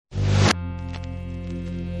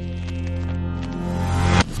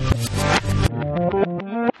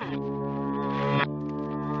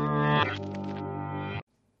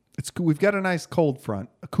we've got a nice cold front,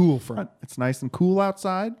 a cool front. It's nice and cool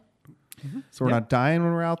outside, so we're not dying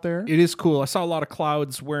when we're out there. It is cool. I saw a lot of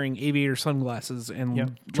clouds wearing aviator sunglasses and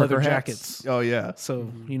leather Trucker hats. jackets. Oh yeah.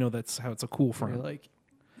 So you know that's how it's a cool You're front. like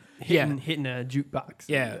hitting a jukebox.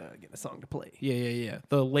 Yeah. And, get a song to play. Yeah.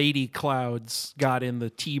 The lady clouds got in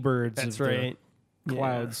the T-birds. That's of right. The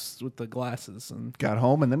clouds with the glasses and Got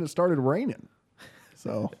home and then it started raining.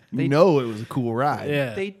 So you know it was a cool ride.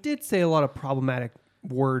 yeah. They did say a lot of problematic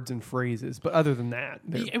words and phrases, but other than that,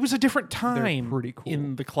 It was a different time pretty cool.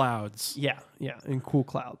 in the clouds. yeah, and cool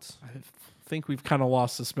clouds. I think we've kind of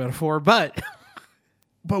lost this metaphor, but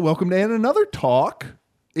But welcome to And Another Talk.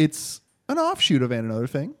 It's an offshoot of And Another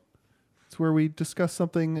Thing. It's where we discuss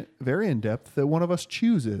something very in depth that one of us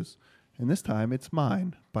chooses. And this time it's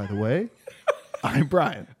mine, by the way. I'm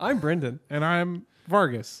Brian. I'm Brendan. and I'm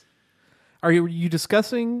Vargas. Are you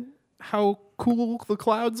discussing how cool the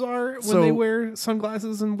clouds are when So- they wear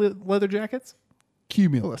sunglasses and leather jackets?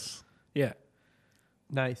 Cumulus. Yeah,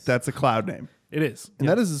 Nice. That's a cloud name. it is. And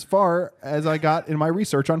that is as far as I got in my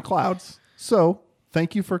research on clouds. So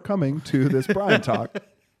thank you for coming to this Brian Talk.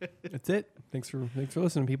 That's it. Thanks for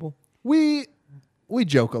listening, people. We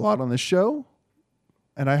joke a lot on this show,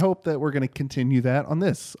 and I hope that we're going to continue that on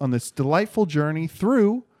this delightful journey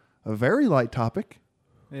through a very light topic,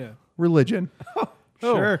 Yeah. religion.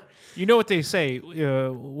 Sure. You know what they say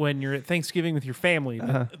when you're at Thanksgiving with your family,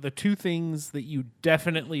 the two things that you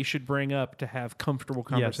definitely should bring up to have comfortable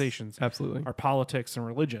conversations absolutely. are politics and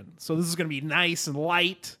religion. So this is going to be nice and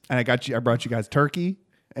light. And I brought you guys turkey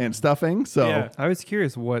and stuffing. So Yeah. I was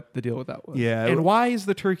curious what the deal with that was. yeah. And why is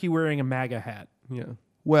the turkey wearing a MAGA hat? Yeah.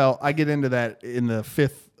 Well, I get into that in the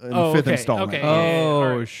fifth okay, installment. okay. Oh,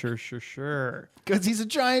 all right. sure. Because he's a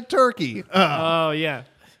giant turkey. Oh, yeah.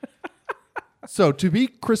 So, to be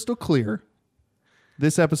crystal clear,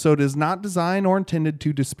 this episode is not designed or intended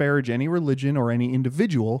to disparage any religion or any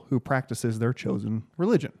individual who practices their chosen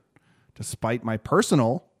religion. Despite my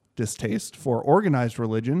personal distaste for organized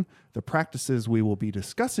religion, the practices we will be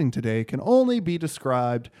discussing today can only be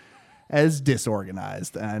described as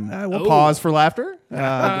disorganized. And I will pause for laughter. Go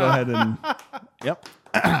ahead and... Yep.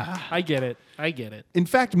 I get it. In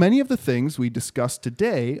fact, many of the things we discuss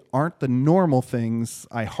today aren't the normal things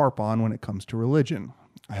I harp on when it comes to religion.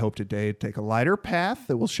 I hope today to take a lighter path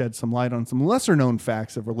that will shed some light on some lesser known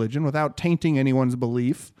facts of religion without tainting anyone's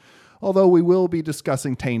belief, although we will be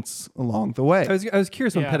discussing taints along the way. I was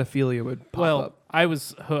curious when Yeah. pedophilia would pop Well, up. I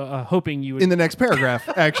was hoping you would. In the next paragraph,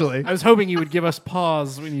 actually, I was hoping you would give us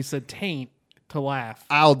pause when you said taint to laugh.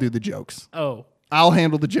 I'll do the jokes. Oh. I'll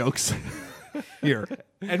handle the jokes here.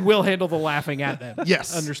 And we'll handle the laughing at them.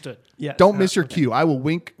 Yes. Understood. Yeah. Don't miss your cue. I will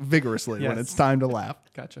wink vigorously when Yes. it's time to laugh.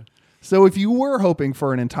 Gotcha. So if you were hoping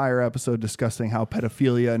for an entire episode discussing how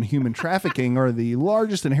pedophilia and human trafficking are the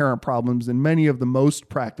largest inherent problems in many of the most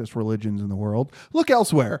practiced religions in the world, look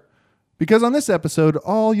elsewhere. Because on this episode,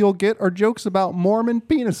 all you'll get are jokes about Mormon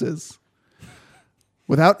penises.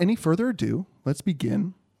 Without any further ado, let's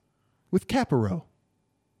begin with Caparo.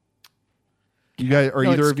 You guys, are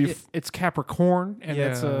either of you? It's Capricorn, and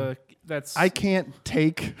Yeah. that's. I can't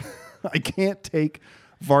take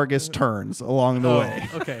Vargas turns along the way.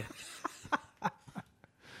 Okay.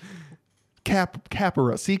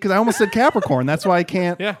 Caparo. See, because I almost said Capricorn. That's why I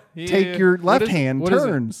can't take your left hand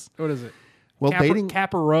turns. What is it? Well, dating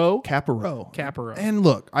Caparo. Caparo. And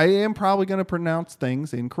look, I am probably going to pronounce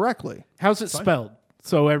things incorrectly. How's it spelled?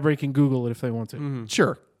 So everybody can Google it if they want to.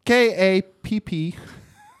 Sure. Kapparot.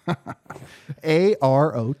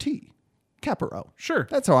 Caparo. Sure.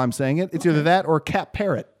 That's how I'm saying it. It's either that or Cap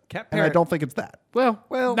Parrot. Cap And I Parrot. don't think it's that. Well,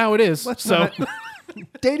 now it is. So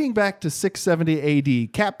Dating back to 670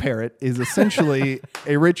 AD, Cap Parrot is essentially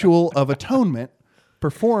a ritual of atonement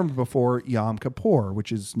performed before Yom Kippur, which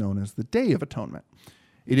is known as the Day of Atonement.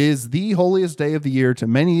 It is the holiest day of the year to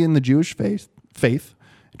many in the Jewish faith.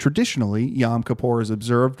 Traditionally, Yom Kippur is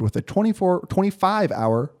observed with a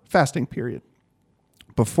 25-hour fasting period.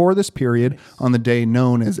 Before this period, on the day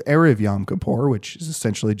known as Erev Yom Kippur, which is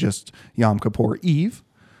essentially just Yom Kippur Eve,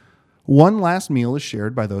 one last meal is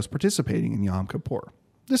shared by those participating in Yom Kippur.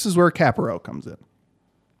 This is where Caparo comes in.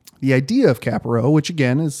 The idea of Caparo, which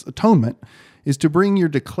again is atonement, is to bring your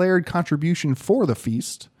declared contribution for the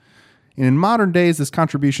feast. And in modern days, this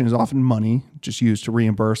contribution is often money, just used to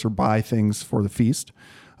reimburse or buy things for the feast,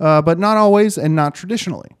 but not always and not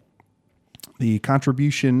traditionally. The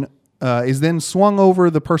contribution is then swung over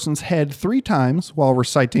the person's head 3 times while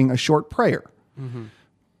reciting a short prayer. Mm-hmm.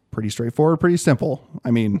 Pretty straightforward, pretty simple.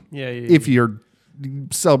 I mean, if you're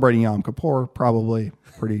celebrating Yom Kippur, probably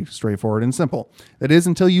pretty straightforward and simple. That is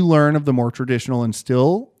until you learn of the more traditional and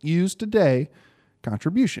still used today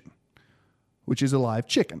contribution. which is a live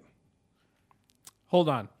chicken. Hold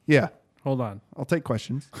on. Yeah, Hold on. I'll take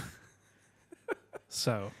questions.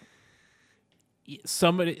 So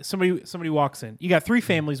somebody walks in. You got 3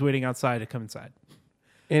 families waiting outside to come inside.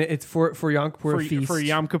 And it's for Yom Kippur feast. For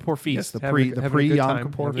Yom Kippur feast. Yes, the Having a pre good Yom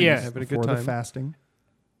time. Kippur Having- feast having a good before the time. fasting.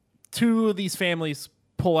 2 of these families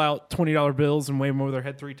pull out $20 bills and wave them over their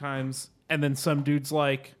head 3 times, and then some dude's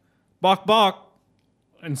like, "Bok bok,"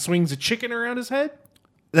 and swings a chicken around his head.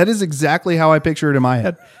 That is exactly how I picture it in my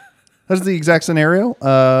head. That's the exact scenario.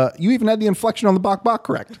 You even had the inflection on the bok bok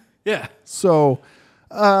correct. Yeah. So,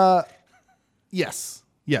 yes.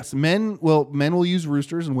 Men will use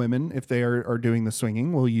roosters, and women, if they are doing the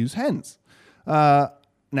swinging, will use hens.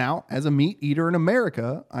 Now, as a meat eater in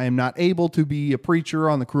America, I am not able to be a preacher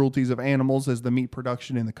on the cruelties of animals, as the meat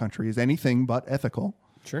production in the country is anything but ethical.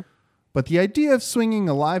 Sure. But the idea of swinging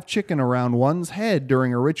a live chicken around one's head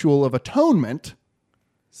during a ritual of atonement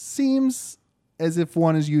seems as if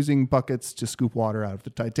one is using buckets to scoop water out of the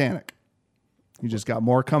Titanic. You just got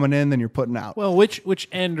more coming in than you're putting out. Well, which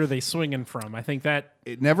end are they swinging from? I think that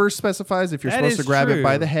It never specifies if you're That supposed to is grab it true.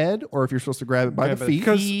 by the head or if you're supposed to grab it by the feet.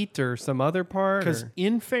 feet or some other part. because or-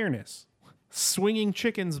 in fairness, swinging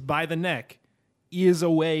chickens by the neck is a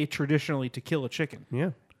way traditionally to kill a chicken. yeah.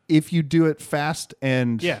 If you do it fast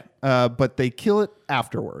and Yeah. but they kill it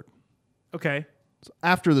afterward. Okay. So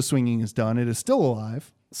after the swinging is done, it is still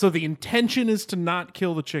alive. So the intention is to not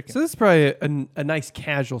kill the chicken. So this is probably a nice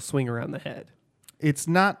casual swing around the head. It's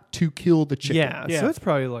not to kill the chicken. Yeah, Yeah. So it's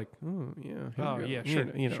probably like, oh yeah. here Oh, we go. yeah, You sure.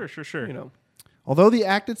 know, you know, Sure. You know. Although the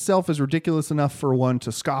act itself is ridiculous enough for one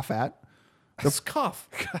to scoff at, Scoff.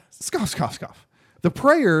 scoff. The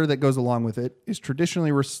prayer that goes along with it is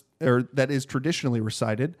traditionally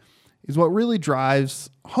recited is what really drives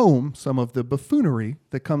home some of the buffoonery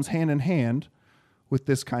that comes hand in hand with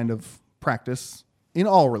this kind of practice in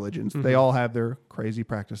all religions. They all have their crazy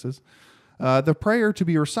practices. The prayer to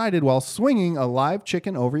be recited while swinging a live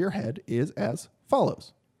chicken over your head is as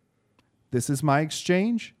follows. This is my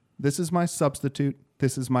exchange. This is my substitute.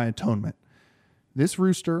 This is my atonement. This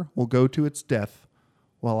rooster will go to its death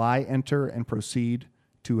while I enter and proceed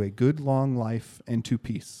to a good long life and to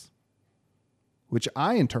peace. Which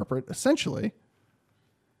I interpret essentially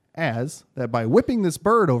as that by whipping this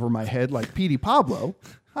bird over my head like Petey Pablo,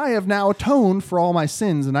 I have now atoned for all my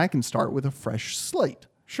sins and I can start with a fresh slate.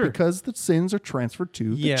 Sure. Because the sins are transferred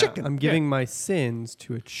to Yeah, the chicken. I'm giving my sins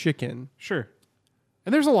to a chicken. Sure.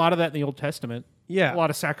 And there's a lot of that in the Old Testament. Yeah. A lot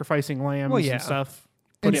of sacrificing lambs Well, yeah. and stuff.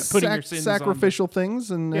 And Putting your sins on sacrificial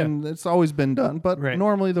things, and it's always been done. But Right.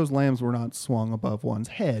 normally those lambs were not swung above one's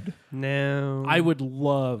head. No. I would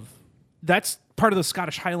love. That's part of the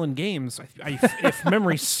Scottish Highland Games, if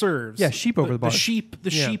memory serves. Yeah, sheep over the the barn. sheep,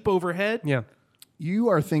 the Yeah. sheep overhead. Yeah. You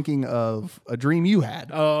are thinking of a dream you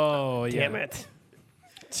had. Oh, yeah. Damn it.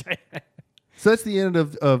 So that's the end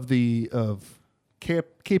of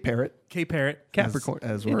Cape Parrot. K Parrot. Capricorn.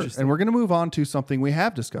 As we're, Interesting. and we're going to move on to something we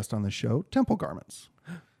have discussed on the show, temple garments.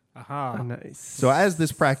 Aha. Nice. So as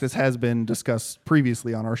this practice has been discussed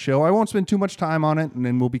previously on our show, I won't spend too much time on it, and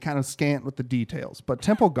then we'll be kind of scant with the details. But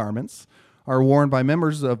temple garments are worn by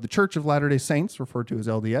members of the Church of Latter-day Saints, referred to as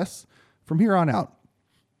LDS, from here on out.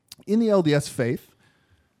 In the LDS faith,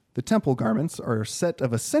 the temple garments are a set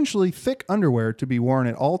of essentially thick underwear to be worn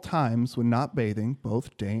at all times when not bathing,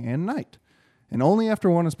 both day and night, and only after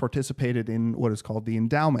one has participated in what is called the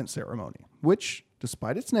endowment ceremony, which,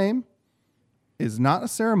 despite its name, is not a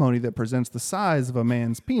ceremony that presents the size of a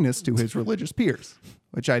man's penis to his religious peers,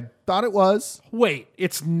 which I thought it was. Wait,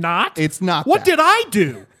 it's not? It's not What that. did I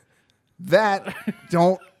do?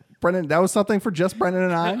 Brennan, that was something for just Brennan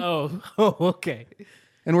and I. Oh, okay.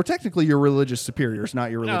 And we're technically your religious superiors,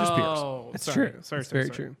 not your religious peers. Oh, It's sorry. true. Sorry, It's sorry, very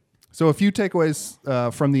sorry. true. So a few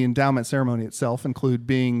takeaways from the endowment ceremony itself include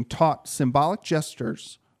being taught symbolic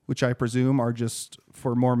gestures, which I presume are just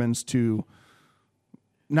for Mormons to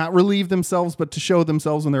not relieve themselves, but to show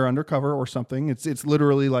themselves when they're undercover or something. It's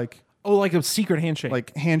literally like Oh, like a secret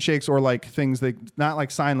handshake. handshakes or like things that, not like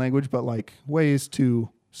sign language, but like ways to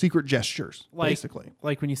secret gestures, basically.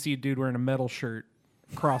 Like when you see a dude wearing a metal shirt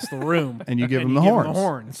across the room. And you give him the give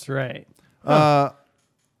horns. That's right.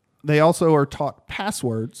 They also are taught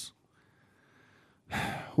passwords,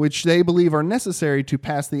 which they believe are necessary to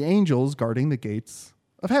pass the angels guarding the gates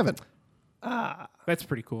of heaven. That's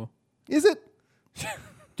pretty cool. Is it?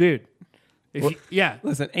 Dude. Yeah.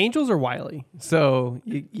 Listen, angels are wily, so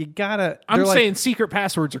you gotta. I'm they're like- saying secret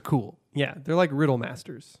passwords are cool. yeah, they're like riddle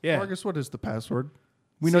masters. Yeah. Marcus, what is the password?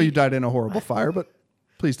 We know you died in a horrible fire, but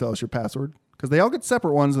please tell us your password. Because they all get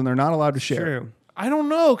separate ones and they're not allowed to share. True. I don't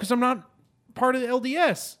know because I'm not part of the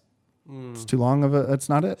LDS. It's too long of a. That's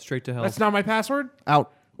not it. Straight to hell. That's not my password?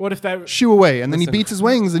 Out. What if that... Shoo away, and then he Listen. beats his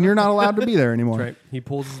wings, and you're not allowed to be there anymore. That's right. He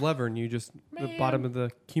pulls his lever, and you just the bottom of the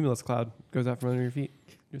cumulus cloud goes out from under your feet.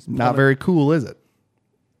 Just Not pull it. very cool, is it?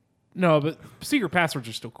 No, but secret passwords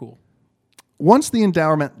are still cool. Once the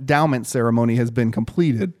endowment ceremony has been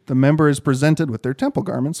completed, the member is presented with their temple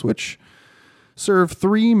garments, which serve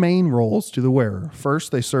three main roles to the wearer.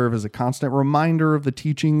 First, they serve as a constant reminder of the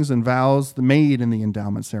teachings and vows made in the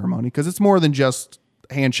endowment ceremony, because it's more than just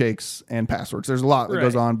handshakes and passwords. There's a lot that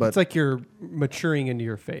goes Right. on, but it's like you're maturing into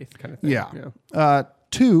your faith, kind of thing. yeah.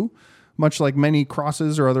 Two, much like many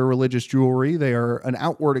crosses or other religious jewelry, they are an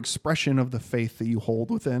outward expression of the faith that you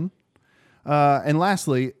hold within. And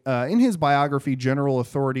lastly, in his biography, General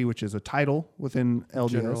Authority, which is a title within LDS.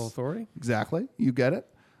 General authority. Exactly. You get it.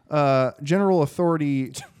 General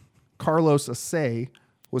Authority Carlos Assay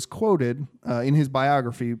was quoted in his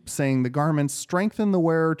biography saying the garments strengthen the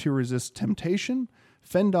wearer to resist temptation,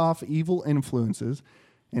 fend off evil influences,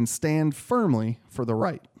 and stand firmly for the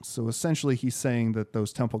right. So essentially, he's saying that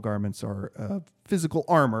those temple garments are physical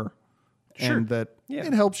armor, Sure. and that Yeah.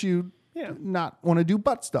 it helps you Yeah. not want to do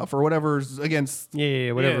butt stuff or whatever's against. Yeah,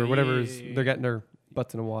 Yeah, whatever's yeah. they're getting their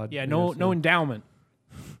butts in a wad. Yeah, you no know, so- no endowment.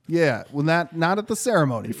 Yeah, well, not at the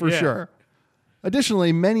ceremony for Yeah. sure.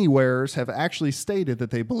 Additionally, many wearers have actually stated that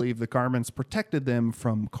they believe the garments protected them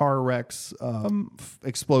from car wrecks,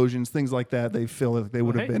 explosions, things like that. They feel that they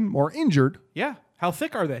would have hey. been more injured. Yeah. How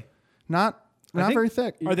thick are they? Not think- very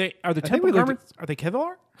thick. Are the think temple we looked garments are they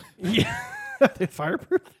Kevlar? Yeah, they're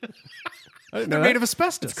fireproof. They're made of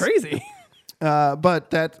asbestos. It's crazy.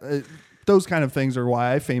 But those kind of things are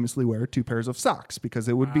why I famously wear two pairs of socks, because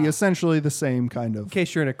it would be essentially the same kind of. In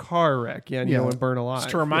case you're in a car wreck, and you Yeah. don't want to burn alive. Just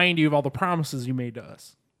to remind you of all the promises you made to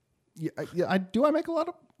us. Yeah, I make a lot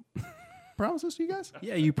of promises to you guys.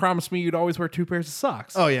 Yeah, you promised me you'd always wear two pairs of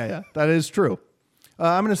socks. Oh, yeah, that is true.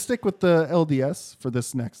 I'm going to stick with the LDS for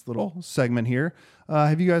this next little segment here.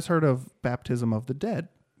 Have you guys heard of baptism of the dead?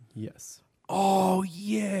 Yes. Oh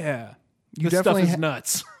yeah. You This stuff definitely is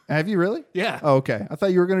nuts. Have you really? Yeah. Oh, okay. I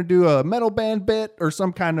thought you were going to do a metal band bit or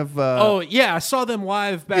some kind of. Oh yeah, I saw them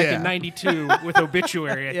live back Yeah. in '92 with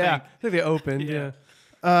Obituary. I Yeah, think. I think they opened. Yeah.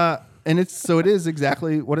 And it is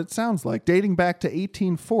exactly what it sounds like. Dating back to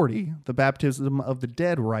 1840, the baptism of the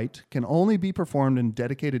dead rite can only be performed in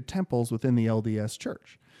dedicated temples within the LDS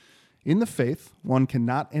Church. In the faith, one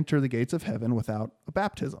cannot enter the gates of heaven without a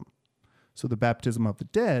baptism. So the baptism of the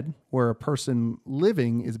dead, where a person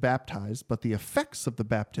living is baptized, but the effects of the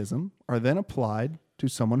baptism are then applied to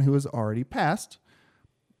someone who has already passed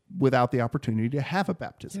without the opportunity to have a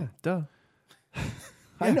baptism. Yeah. Duh.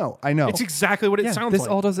 I know. It's exactly what it Yeah. sounds This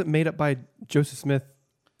like. all doesn't made up by Joseph Smith,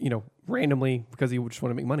 randomly because he would just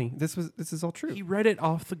want to make money. This is all true. He read it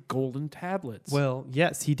off the golden tablets. Well,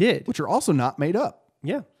 yes, he did. Which are also not made up.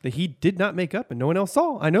 Yeah, that he did not make up, and no one else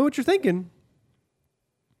saw. I know what you're thinking.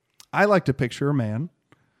 I like to picture a man,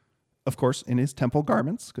 of course, in his temple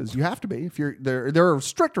garments, because you have to be. If you're there are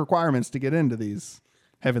strict requirements to get into these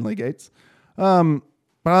heavenly gates.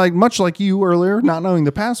 But much like you earlier, not knowing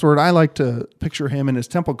the password, I like to picture him in his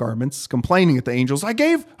temple garments, complaining at the angels. I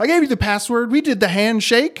gave you the password. We did the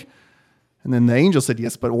handshake, and then the angel said,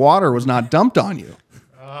 "Yes, but water was not dumped on you."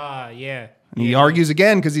 yeah. And he argues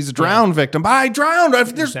again because he's a drowned victim. I drowned.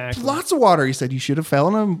 There's Exactly. lots of water. He said you should have fell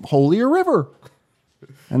in a holier river.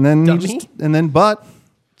 And then Dummy. but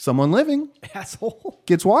someone living Asshole.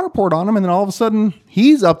 gets water poured on him, and then all of a sudden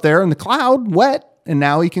he's up there in the cloud, wet, and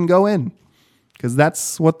now he can go in because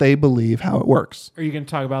that's what they believe how it works. Are you going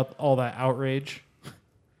to talk about all that outrage?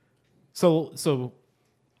 So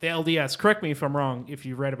the LDS, correct me if I'm wrong if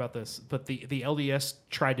you read about this, but the LDS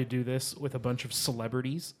tried to do this with a bunch of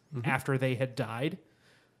celebrities after they had died,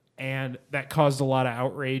 and that caused a lot of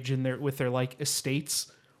outrage with their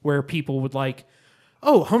estates, where people would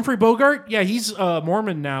oh, Humphrey Bogart, yeah, he's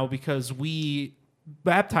Mormon now because we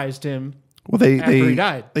baptized him. Well, After he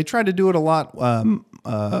died. They tried to do it a lot.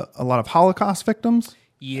 A lot of Holocaust victims.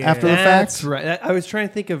 Yeah. After the That's fact. right. I was trying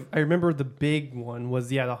to think of. I remember the big one was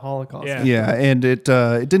the Holocaust. Yeah. Yeah, and it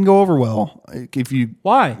didn't go over well. If you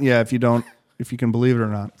Why? Yeah, if you can believe it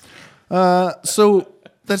or not. So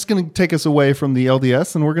that's going to take us away from the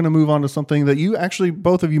LDS, and we're going to move on to something that you actually,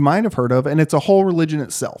 both of you might have heard of, and it's a whole religion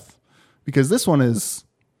itself, because this one is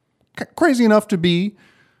crazy enough to be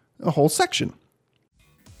a whole section.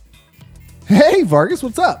 Hey, Vargas,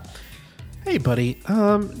 what's up? Hey, buddy.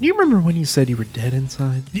 Do you remember when you said you were dead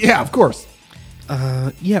inside? Yeah, of course.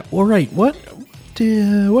 Yeah. All right. What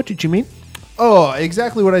did you mean? Oh,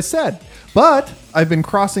 exactly what I said. But I've been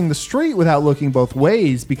crossing the street without looking both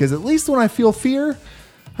ways, because at least when I feel fear,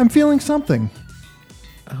 I'm feeling something.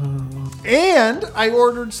 And I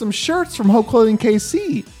ordered some shirts from Hope Clothing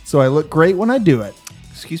KC, so I look great when I do it.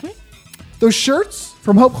 Excuse me? Those shirts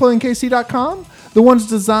from HopeClothingKC.com, the ones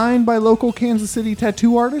designed by local Kansas City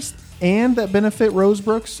tattoo artists and that benefit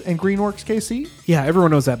Rosebrooks and Greenworks KC. Yeah, everyone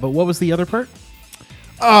knows that. But what was the other part?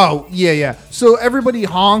 Oh, yeah. So everybody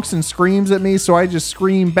honks and screams at me, so I just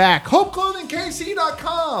scream back,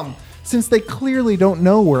 HopeClothingKC.com, since they clearly don't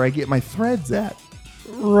know where I get my threads at.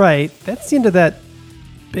 Right. That's the end of that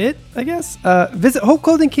bit, I guess. Visit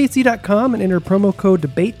HopeClothingKC.com and enter promo code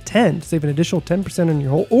DEBATE10 to save an additional 10% on your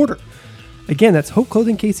whole order. Again, that's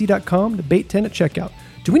HopeClothingKC.com, DEBATE10 at checkout.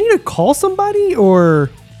 Do we need to call somebody or...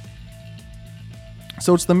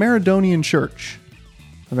 So it's the Maradonian Church.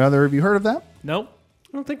 Have either of you heard of that? Nope.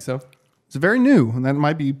 I don't think so. It's very new, and that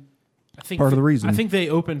might be I think part of the reason. I think they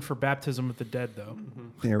opened for baptism of the dead, though.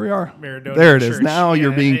 There we are. Maradonian There it is. Church. Now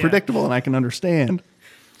you're Yeah, being yeah. predictable, and I can understand.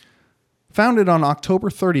 Founded on October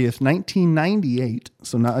 30th, 1998,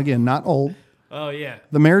 so not old. Oh, yeah.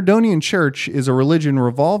 The Maradonian Church is a religion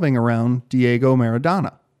revolving around Diego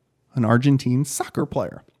Maradona, an Argentine soccer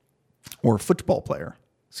player or football player.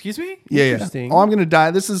 Excuse me? Yeah. Interesting. Oh, I'm going to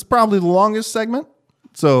die. This is probably the longest segment,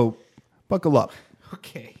 so buckle up.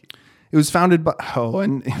 Okay. It was founded by,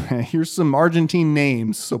 and here's some Argentine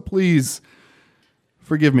names, so please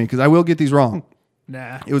forgive me because I will get these wrong.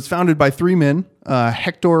 Nah. It was founded by three men,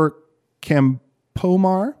 Hector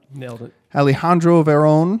Campomar, Nailed it. Alejandro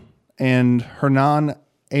Veron, and Hernan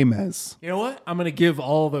Ames. You know what? I'm going to give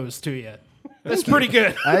all those to you. That's pretty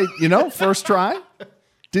good. First try.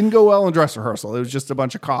 Didn't go well in dress rehearsal. It was just a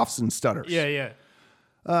bunch of coughs and stutters. Yeah.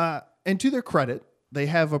 And to their credit, they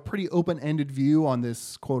have a pretty open-ended view on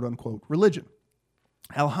this quote-unquote religion.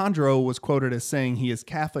 Alejandro was quoted as saying he is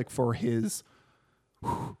Catholic for his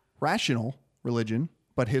rational religion,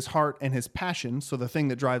 but his heart and his passion, so the thing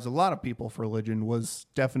that drives a lot of people for religion, was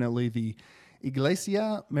definitely the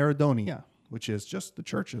Iglesia Maradonia, which is just the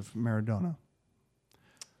Church of Maradona.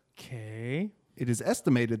 Okay. It is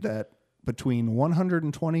estimated that between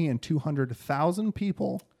 120 and 200,000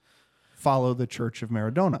 people follow the Church of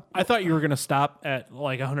Maradona. I thought you were going to stop at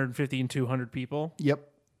like 150 and 200 people. Yep,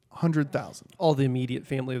 100,000. All the immediate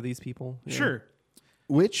family of these people. Yeah. Sure.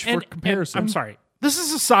 Which, for comparison, I'm sorry. This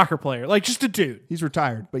is a soccer player, like just a dude. he's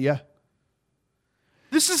retired, but yeah.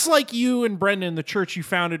 This is like you and Brendan, the church you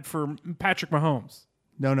founded for Patrick Mahomes.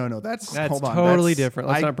 No. That's That's hold on. totally That's- different.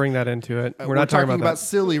 Let's not bring that into it. We're not talking about that.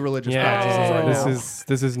 silly religious Yeah, practices right now.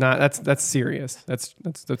 this is not. That's serious. That's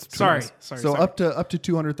Sorry. So up to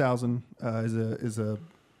 200,000 is a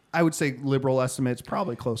I would say liberal estimates,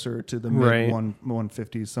 probably closer to the mid Right.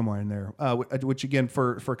 150s, somewhere in there. Which again,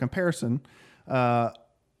 for comparison,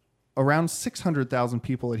 around 600,000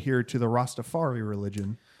 people adhere to the Rastafari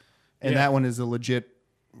religion, and Yeah. that one is a legit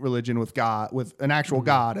religion with God, with an actual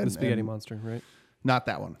God, the and spaghetti and monster, right? not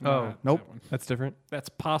that one. Oh, Nope. that's different. That's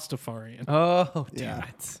Pastafarian. Oh, Yeah. damn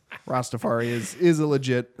it. Rastafari is a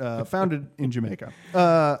legit, founded in Jamaica.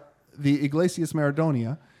 The Iglesias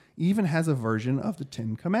Maradonia even has a version of the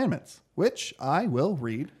Ten Commandments, which I will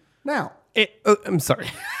read now. I'm sorry.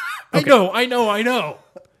 I know.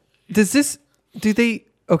 Does this? Do they?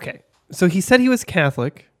 Okay. So he said he was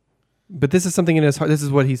Catholic, but this is something in his heart. This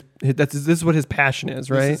is what this is what his passion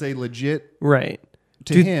is, right? This is a legit Right.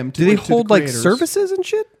 to do, him. Do they to the hold like creators. services and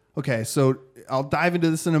shit? Okay, so I'll dive into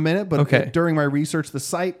this in a minute, but Okay. during my research, the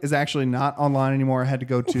site is actually not online anymore. I had to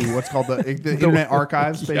go to what's called the Internet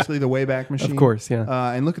Archives, basically the Wayback Machine. Of course,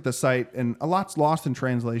 yeah. And look at the site, and a lot's lost in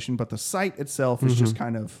translation, but the site itself is just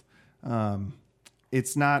kind of,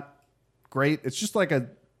 it's not great. It's just like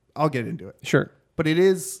I'll get into it. Sure. But it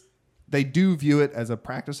is, they do view it as a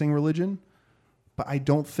practicing religion, but I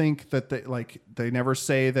don't think that they never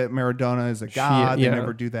say that Maradona is a god. yeah. They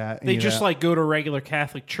never do that. They any of just that. like go to regular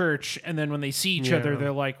Catholic church, and then when they see each Yeah. other,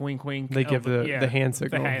 they're like wink, wink. They give the hand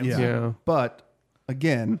signal. hands. Yeah. Yeah. But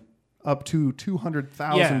again, up to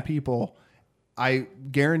 200,000 Yeah. people, I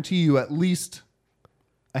guarantee you at least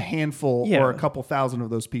a handful Yeah. or a couple thousand of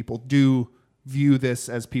those people do view this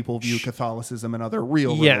as people view Catholicism and other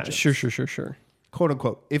real Yeah. religions. Sure. Quote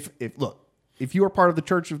unquote. If you are part of the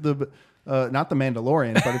church of the, not the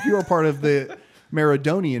Mandalorian, but if you are part of the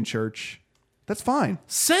Maradonian church, that's fine.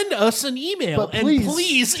 Send us an email But and please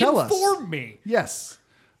please tell us. inform me. Yes.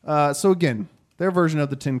 So again, their version of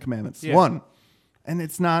the Ten Commandments. Yeah. One, and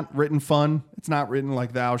it's not written fun. It's not written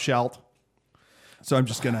like thou shalt. So I'm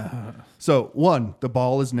just gonna. So one, the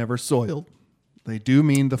ball is never soiled. They do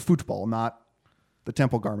mean the football, not the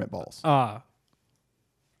temple garment balls.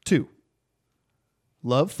 Two,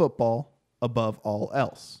 love football above all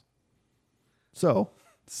else. So,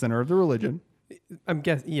 center of the religion. I'm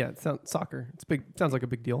guessing. Yeah, it sounds soccer. It's big. Sounds like a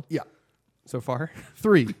big deal Yeah. so far.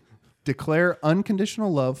 3, declare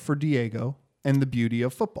unconditional love for Diego and the beauty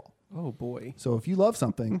of football. Oh boy. So if you love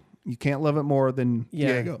something, you can't love it more than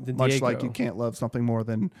Diego. than Much Diego. like you can't love something more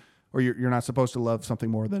than, or you're not supposed to love something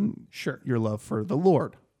more than Sure. your love for the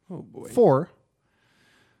Lord. Oh boy. 4,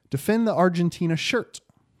 defend the Argentina shirt.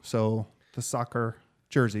 So the soccer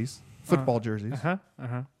jerseys, football jerseys.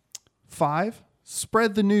 5,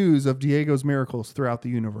 spread the news of Diego's miracles throughout the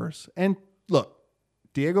universe. And look,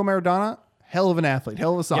 Diego Maradona, hell of an athlete,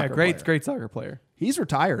 hell of a soccer player. Great soccer player. He's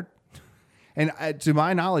retired. And to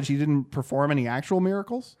my knowledge, he didn't perform any actual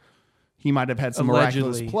miracles. He might have had some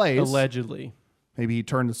miraculous plays. Allegedly. Maybe he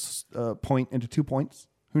turned a point into 2 points.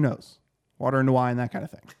 Who knows? Water into wine, that kind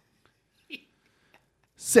of thing.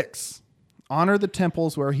 6, honor the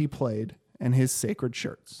temples where he played and his sacred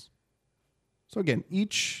shirts. So again,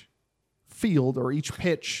 each field or each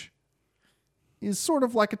pitch is sort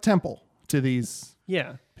of like a temple to these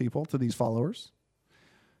Yeah. people, to these followers.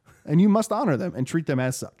 And you must honor them and treat them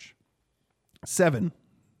as such. 7,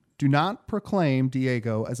 do not proclaim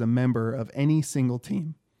Diego as a member of any single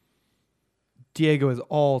team. Diego is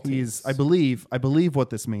all teams. He's, I believe what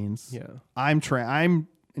this means. Yeah. I'm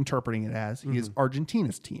interpreting it as he is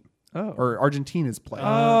Argentina's team. Oh. Or Argentina's player.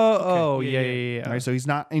 Yeah. Right, so he's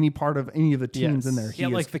not any part of any of the teams Yes. in there. He Yeah,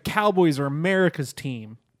 is, like the Cowboys are America's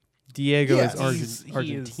team. Diego Yes. is He is-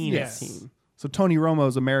 Argentina's yes. team. so Tony Romo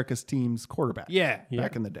is America's team's quarterback. Yeah.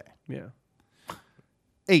 Back in the day. Yeah.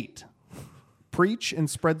 8, preach and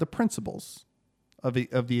spread the principles of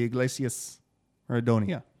the Iglesias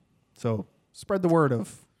Maradonia. So spread the word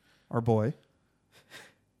of our boy.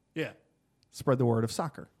 Yeah. Spread the word of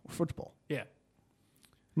soccer or football. Yeah.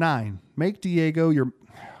 9, make Diego your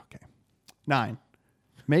 9,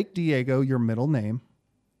 make Diego your middle name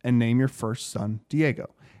and name your first son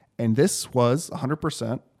Diego. And this was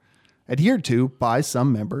 100% adhered to by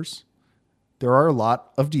some members. There are a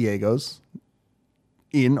lot of Diegos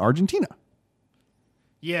in Argentina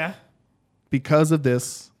Yeah. because of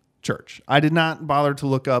this church. I did not bother to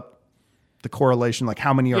look up the correlation, like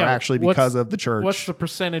how many are actually because of the church. What's the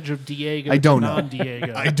percentage of Diego I don't to know.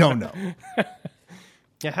 non-Diego? I don't know.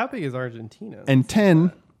 Yeah. How big is Argentina? And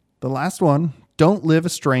 10, the last one, don't live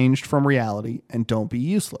estranged from reality and don't be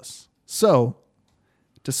useless. So,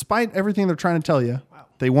 despite everything they're trying to tell you,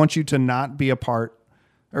 they want you to not be a part,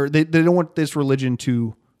 or they don't want this religion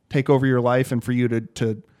to take over your life and for you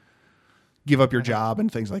to give up your job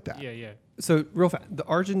and things like that. Yeah, yeah. So real fast, the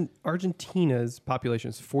Argentina's population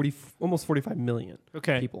is almost 45 million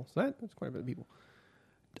Okay. people. So that's quite a bit of people.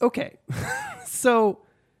 Okay, so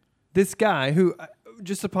this guy who,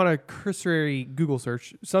 just upon a cursory Google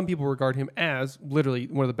search, some people regard him as literally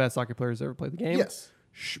one of the best soccer players to ever play the game. Yes.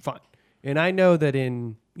 Fine. And I know that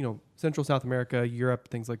in Central South America, Europe,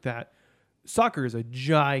 things like that, soccer is a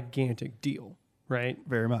gigantic deal, right?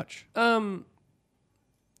 Very much. And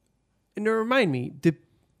to remind me, did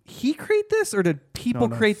he create this or did people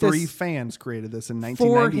No, create 3 this fans created this in for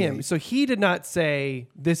 1998. him? So he did not say,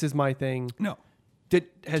 "This is my thing." No. To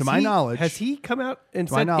my knowledge- has he come out and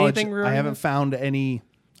To my said knowledge, anything? I regarding haven't this? found any.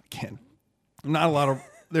 Again, not a lot of.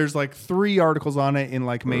 There's like 3 articles on it in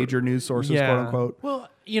like major news sources, Yeah. quote unquote. Well,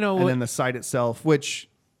 And then the site itself, which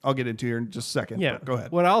I'll get into here in just a second. Yeah. but go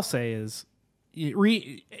ahead. what I'll say is,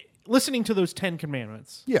 listening to those 10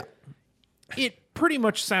 commandments, Yeah. it pretty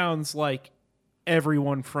much sounds like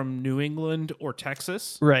everyone from New England or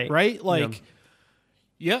Texas. Right. Right? Like,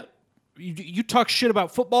 you talk shit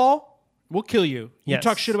about football, we'll kill you. You Yes.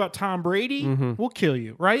 talk shit about Tom Brady, we'll kill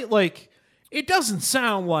you. Right? Like, it doesn't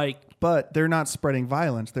sound like. But they're not spreading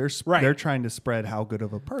violence. They're Right. they're trying to spread how good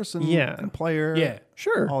of a person, Yeah. and player, Yeah.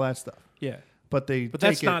 Sure. all that stuff. Yeah. But that's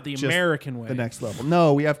take it not the just American way. The next level.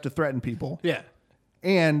 No, we have to threaten people. Yeah.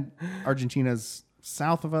 And Argentina's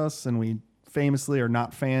south of us, and we famously are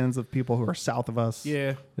not fans of people who are south of us.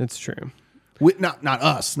 Yeah. That's true. Not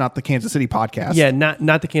us, not the Kansas City podcast. Yeah,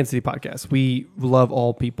 not the Kansas City podcast. We love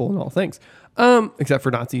all people and all things, except for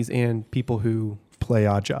Nazis and people who. Play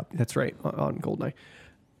odd job. That's right on Goldeneye.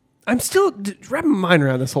 I'm still wrapping my mind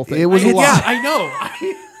around this whole thing. It was a lot. Yeah, I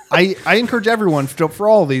know. I encourage everyone for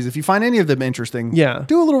all of these, if you find any of them interesting, Yeah.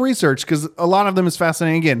 do a little research because a lot of them is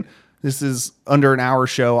fascinating. Again, this is under an hour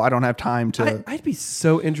show. I don't have time to. I'd be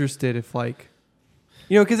so interested if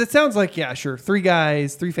because it sounds like, yeah, sure, 3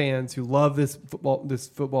 guys, 3 fans who love this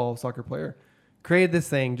football soccer player created this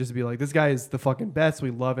thing just to be like, this guy is the fucking best.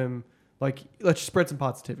 We love him. Like, let's spread some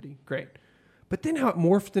positivity. Great. But then how it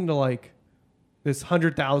morphed into like, this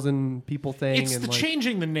 100,000 people thing. It's and the like,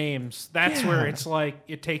 changing the names. That's where it's like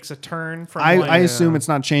it takes a turn from. I assume it's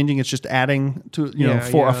not changing. It's just adding to a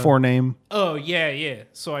forename. Oh yeah.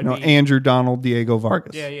 So I You know, mean, Andrew Donald Diego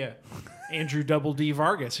Vargas. yeah. Andrew Double D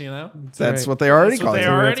Vargas. That's what they already That's call what it. they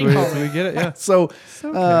already we, call we it. get it. Yeah. So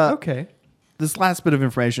Okay. this last bit of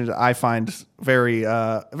information I find very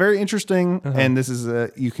very interesting, and this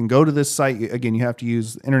is you can go to this site again. You have to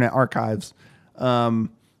use Internet Archives,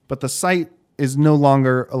 but the site is no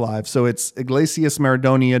longer alive. So it's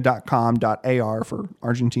iglesiasmaradonia.com.ar for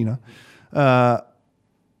Argentina.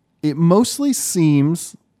 It mostly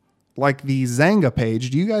seems like the Zanga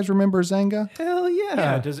page. Do you guys remember Zanga? Hell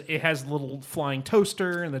yeah. Yeah, it has the little flying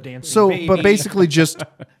toaster and the dancing So, baby. but basically just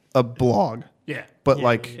a blog, yeah. but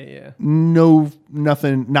Yeah.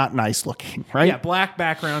 nothing, not nice looking, right? Yeah, black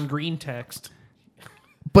background, green text.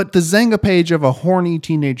 But the Zanga page of a horny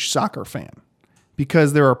teenage soccer fan,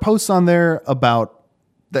 because there are posts on there about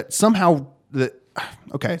that somehow that.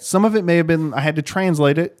 Okay, some of it may have been I had to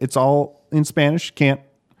translate it. It's all in Spanish.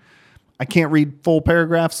 I can't read full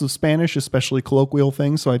paragraphs of Spanish, especially colloquial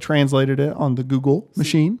things. So I translated it on the Google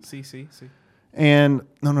machine. See. And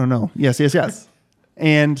no. Yes.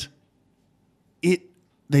 And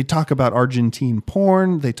they talk about Argentine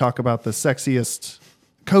porn. They talk about the sexiest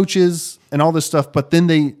coaches and all this stuff. But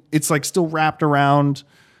then it's like still wrapped around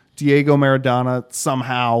Diego Maradona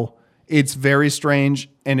somehow. It's very strange.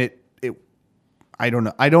 And I don't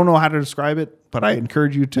know. I don't know how to describe it, but I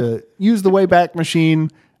encourage you to use the Wayback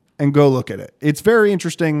Machine and go look at it. It's very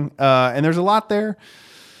interesting. And there's a lot there.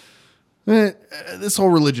 This whole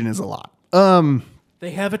religion is a lot.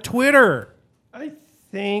 They have a Twitter. I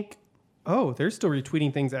think. Oh, they're still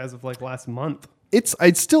retweeting things as of like last month. It's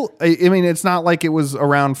still, I mean, it's not like it was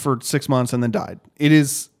around for 6 months and then died. It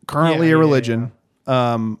is currently a religion.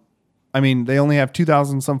 I mean, they only have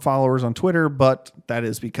 2,000 some followers on Twitter, but that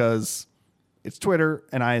is because it's Twitter.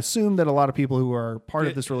 And I assume that a lot of people who are part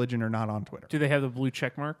of this religion are not on Twitter. Do they have the blue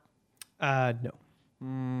check mark? No.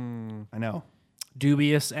 I know.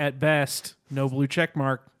 Dubious at best. No blue check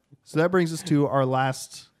mark. So that brings us to our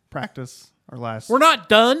last practice. We're not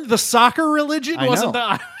done. The soccer religion I wasn't know.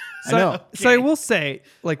 done. I know. So I will say,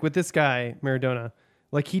 like with this guy Maradona,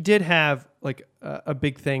 like he did have like a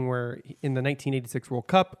big thing where in the 1986 World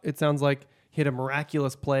Cup, it sounds like he had a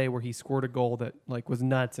miraculous play where he scored a goal that like was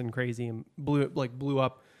nuts and crazy and blew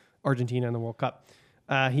up Argentina in the World Cup.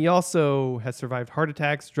 He also has survived heart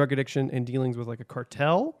attacks, drug addiction, and dealings with like a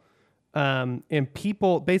cartel. And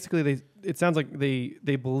people basically it sounds like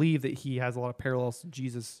they believe that he has a lot of parallels to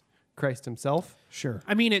Jesus Christ himself. Sure.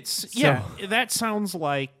 I mean, that sounds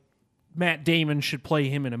like Matt Damon should play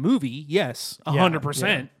him in a movie. Yes,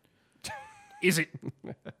 100%. Is it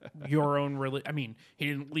your own religion? I mean, he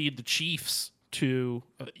didn't lead the Chiefs to,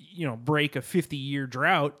 break a 50-year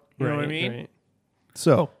drought. You know what I mean? Right.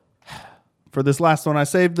 So for this last one, I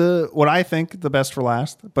saved what I think the best for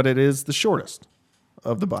last, but it is the shortest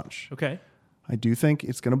of the bunch. Okay. I do think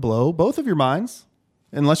it's going to blow both of your minds.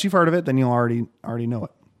 Unless you've heard of it, then you'll already know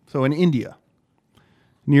it. So in India,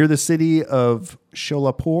 near the city of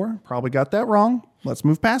Sholapur, probably got that wrong. Let's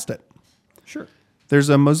move past it. Sure. There's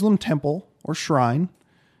a Muslim temple or shrine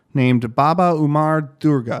named Baba Umar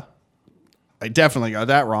Durga. I definitely got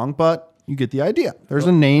that wrong, but you get the idea. There's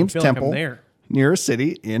a named feel like I'm temple there. near a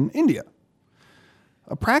city in India.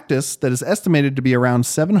 A practice that is estimated to be around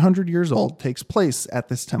 700 years old takes place at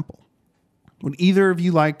this temple. Would either of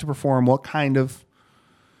you like to perform what kind of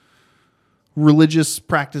religious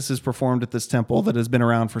practice is performed at this temple that has been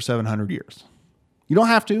around for 700 years? You don't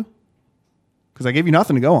have to, because I gave you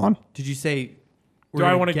nothing to go on. Did you say? Do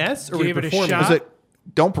I want to guess or give it a perform shot? I said,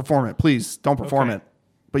 don't perform it, please. Don't perform Okay. it.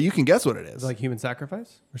 But you can guess what it is. Like human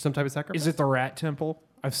sacrifice or some type of sacrifice? Is it the Rat Temple?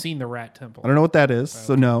 I've seen the Rat Temple. I don't know what that is,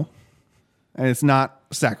 so no. And it's not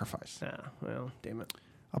sacrifice. Ah, well, damn it.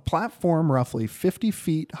 A platform roughly 50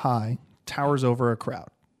 feet high towers over a crowd.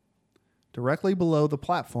 Directly below the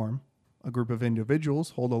platform, a group of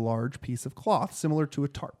individuals hold a large piece of cloth similar to a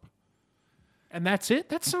tarp. And that's it?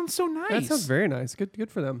 That sounds so nice. That sounds very nice. Good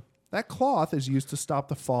for them. That cloth is used to stop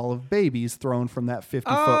the fall of babies thrown from that 50-foot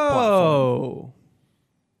platform. Oh.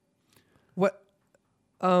 What?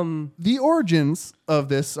 The origins of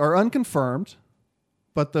this are unconfirmed,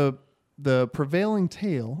 but the prevailing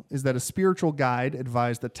tale is that a spiritual guide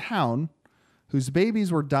advised the town whose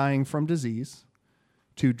babies were dying from disease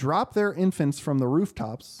to drop their infants from the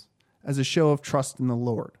rooftops as a show of trust in the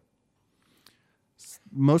Lord.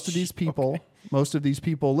 Most of these people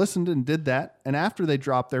listened and did that, and after they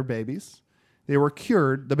dropped their babies, they were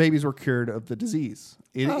cured. The babies were cured of the disease.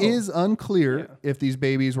 It is unclear if these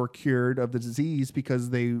babies were cured of the disease because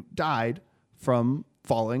they died from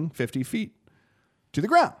falling 50 feet to the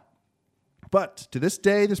ground. But to this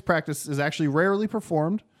day, this practice is actually rarely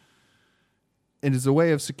performed. It is a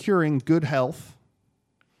way of securing good health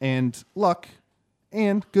and luck.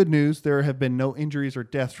 And good news, there have been no injuries or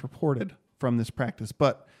deaths reported from this practice.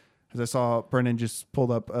 But as I saw, Brennan just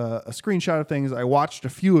pulled up a screenshot of things. I watched a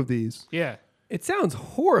few of these. Yeah. It sounds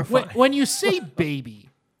horrifying. When you say baby,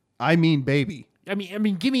 I mean baby. I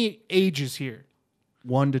mean, give me ages here.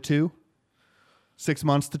 1 to 2. 6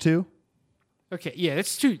 months to 2. Okay, yeah,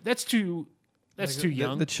 that's too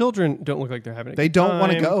young. The children don't look like they're having a They good don't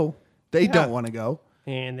want to time. go. They Yeah. don't want to go.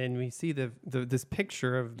 And then we see this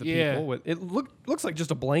picture of the Yeah. people with it looks like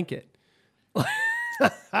just a blanket.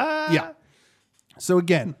 Yeah. So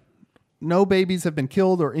again, no babies have been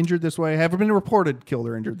killed or injured this way. Have been reported killed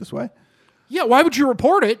or injured this way. Yeah, why would you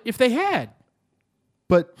report it if they had?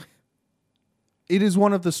 But it is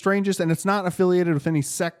one of the strangest, and it's not affiliated with any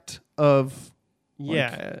sect of.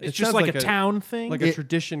 Yeah, It's just like a town thing. like a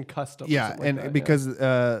tradition custom. or Yeah, something like and that, because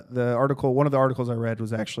one of the articles I read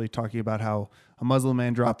was actually talking about how a Muslim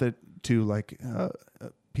man dropped it to like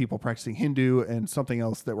people practicing Hindu and something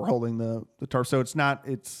else that were holding the tarp. So it's not.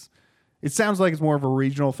 It sounds like it's more of a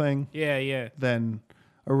regional thing Yeah. than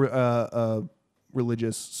a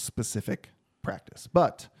religious specific practice.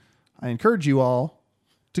 But I encourage you all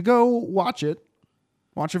to go watch it,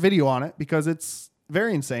 watch a video on it, because it's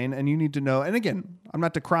very insane and you need to know. And again, I'm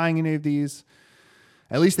not decrying any of these.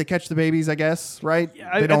 At least they catch the babies, I guess, right? Yeah,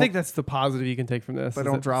 I think that's the positive you can take from this. They is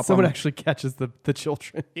don't that drop someone them. actually catches the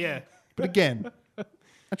children. Yeah. But again,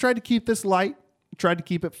 I tried to keep this light. I tried to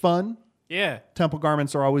keep it fun. Yeah. Temple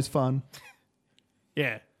garments are always fun.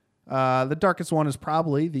 Yeah. The darkest one is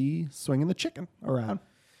probably the swinging the chicken around.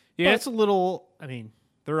 Yeah, it's a little, I mean,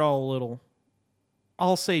 they're all a little,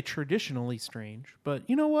 I'll say traditionally strange, but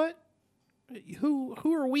you know what? Who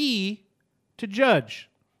are we to judge?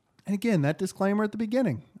 And again, that disclaimer at the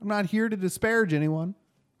beginning. I'm not here to disparage anyone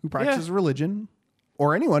who practices religion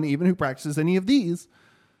or anyone even who practices any of these.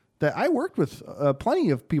 That I worked with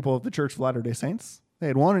plenty of people of the Church of Latter-day Saints. They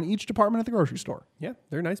had one in each department at the grocery store. Yeah,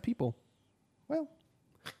 they're nice people. Well,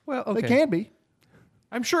 Okay. they can be.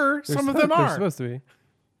 I'm sure They're some of supposed- them They're are. supposed to be.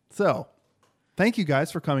 So, thank you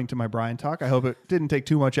guys for coming to my Brian Talk. I hope it didn't take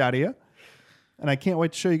too much out of you. And I can't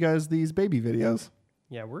wait to show you guys these baby videos.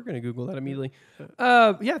 Yeah, we're gonna Google that immediately.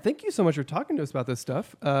 Yeah, thank you so much for talking to us about this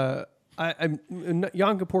stuff. Yom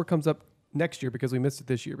Kippur comes up next year because we missed it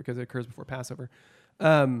this year because it occurs before Passover.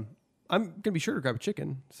 I'm gonna be sure to grab a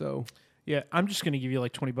chicken. So Yeah, I'm just going to give you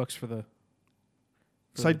like $20 for the.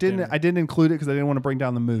 So I didn't include it because I didn't want to bring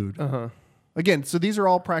down the mood. Again, so these are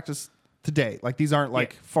all practiced today. Like these aren't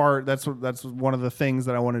like far. That's one of the things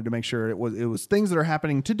that I wanted to make sure it was things that are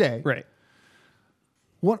happening today. right.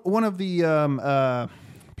 One of the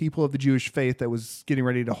people of the Jewish faith that was getting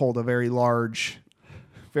ready to hold a very large.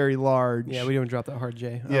 Yeah, we didn't drop that hard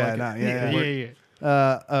J. I like it.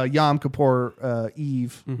 Yeah. Yom Kippur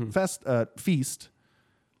Eve feast.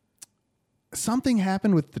 Something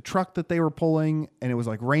happened with the truck that they were pulling, and it was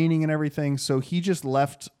like raining and everything. So he just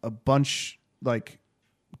left a bunch, like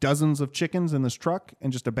dozens of chickens in this truck,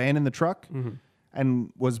 and just abandoned the truck,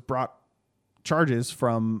 and was brought charges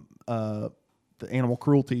from the animal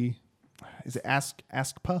cruelty. Is it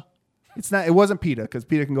ASCPA? It's not. It wasn't PETA because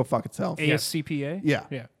PETA can go fuck itself. ASCPA? Yeah.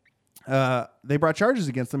 Yeah. They brought charges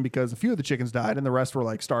against him because a few of the chickens died and the rest were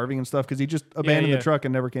like starving and stuff because he just abandoned the truck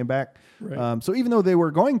and never came back. Right. So even though they were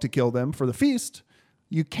going to kill them for the feast,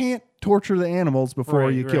 you can't torture the animals before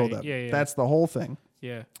you kill them. Yeah. That's the whole thing.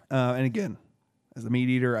 Yeah. And again, as a meat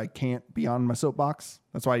eater, I can't be on my soapbox.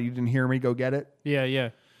 That's why you didn't hear me go get it. Yeah.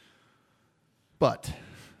 But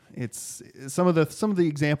it's some of the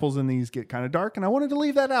examples in these get kind of dark, and I wanted to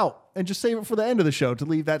leave that out and just save it for the end of the show to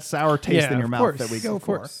leave that sour taste in your mouth that we go of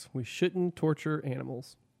for. course. We shouldn't torture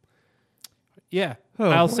animals. Yeah. Oh,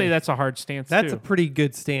 I'll boy. say that's a hard stance That's too. a pretty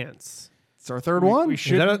good stance. It's our third one. we Is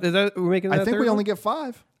should that we're making that I think third we one? only get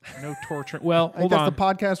 5. no torture. Well, I think hold that's on.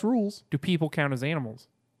 the podcast rules. Do people count as animals?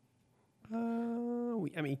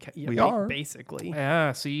 We are. basically.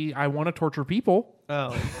 Yeah, see, I want to torture people.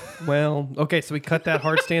 Oh, well, okay. So we cut that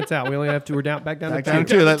hard stance out. We only have 2. We're back down Back to down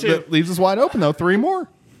 2. to 2. That leaves us wide open though. 3 more,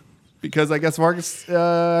 because I guess Marcus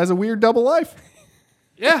has a weird double life.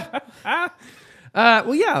 Yeah.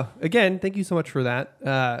 Well, yeah. Again, thank you so much for that.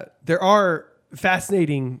 There are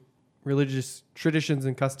fascinating religious traditions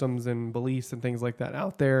and customs and beliefs and things like that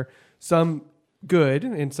out there. Some good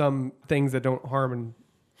and some things that don't harm and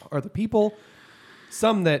other people.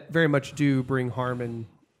 Some that very much do bring harm and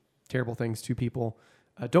terrible things to people.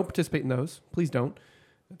 Don't participate in those. Please don't.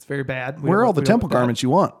 It's very bad. Wear all the temple garments you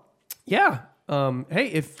want. Yeah. Hey,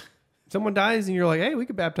 if someone dies and you're like, hey, we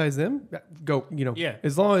could baptize them. Go, Yeah.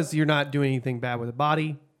 as long as you're not doing anything bad with the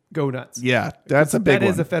body, go nuts. Yeah, that's a big That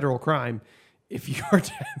one. is a federal crime if you are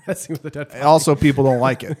messing with a dead body. Also, people don't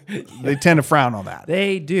like it. They tend to frown on that.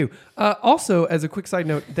 They do. Also, as a quick side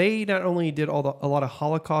note, they not only did a lot of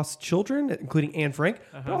Holocaust children, including Anne Frank,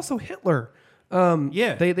 but also Hitler.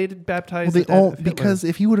 Yeah. They did baptize Well, the dead of Hitler. because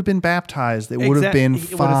if he would have been baptized, it would have Exactly. been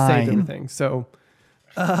It would have saved fine. everything. So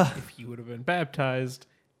If you would have been baptized,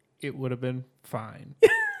 it would have been fine.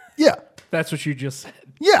 Yeah, That's what you just said.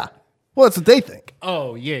 yeah. Well, that's what they think.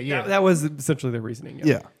 Oh, yeah. that was essentially their reasoning.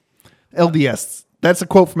 Yeah. LDS. That's a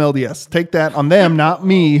quote from LDS. Take that on them, not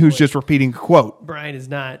me, who's just repeating a quote. Brian is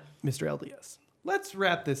not Mr. LDS. Let's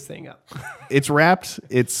wrap this thing up. It's wrapped.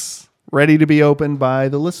 It's ready to be opened by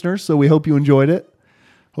the listeners. So we hope you enjoyed it.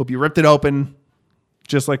 Hope you ripped it open,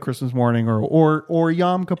 just like Christmas morning or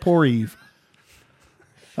Yom Kippur Eve.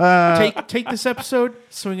 Take this episode,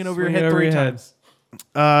 swing it over your Swing it head over 3 your head.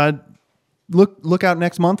 times. Look out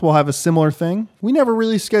next month. We'll have a similar thing. We never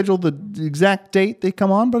really scheduled the exact date they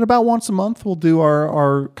come on, but about once a month we'll do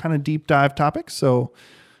our kind of deep dive topics. So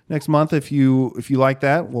next month, if you like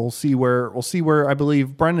that, we'll see where I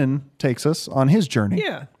believe Brendan takes us on his journey.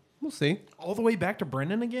 Yeah, we'll see. All the way back to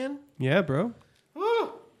Brendan again? Yeah, bro.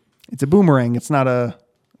 It's a boomerang. It's not a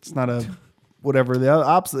whatever the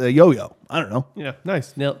opposite, a yo-yo. I don't know. Yeah,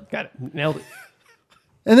 nice. Got it. Nailed it.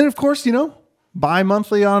 And then of course,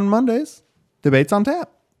 bi-monthly on Mondays, Debates on Tap.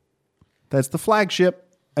 That's the flagship,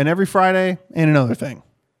 and every Friday and another thing.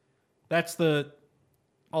 That's the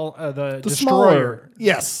The Destroyer. smaller.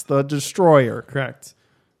 Yes, the Destroyer. Correct.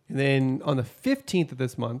 And then on the 15th of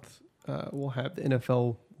this month, we'll have the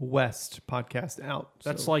NFL West podcast out.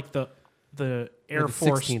 That's So- like the Air the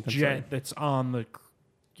Force 16th, I'm jet sorry. that's on the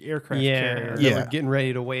aircraft yeah, carrier. that Yeah. we're getting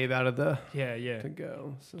ready to wave out of the Yeah. to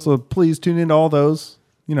go. So, So please tune into all those.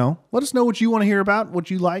 Let us know what you want to hear about, what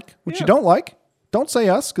you like, what you Yeah. don't like. Don't say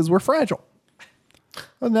us because we're fragile. Other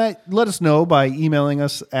than that, let us know by emailing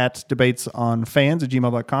us at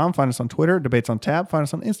debatesonfans@gmail.com. Find us on Twitter, Debates on Tab. Find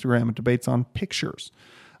us on Instagram at Debates on Pictures.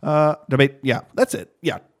 That's it.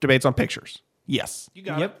 Yeah, Debates on Pictures. Yes. You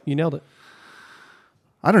got it. yep, you nailed it.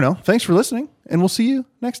 I don't know. Thanks for listening, and we'll see you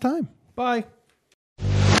next time. Bye.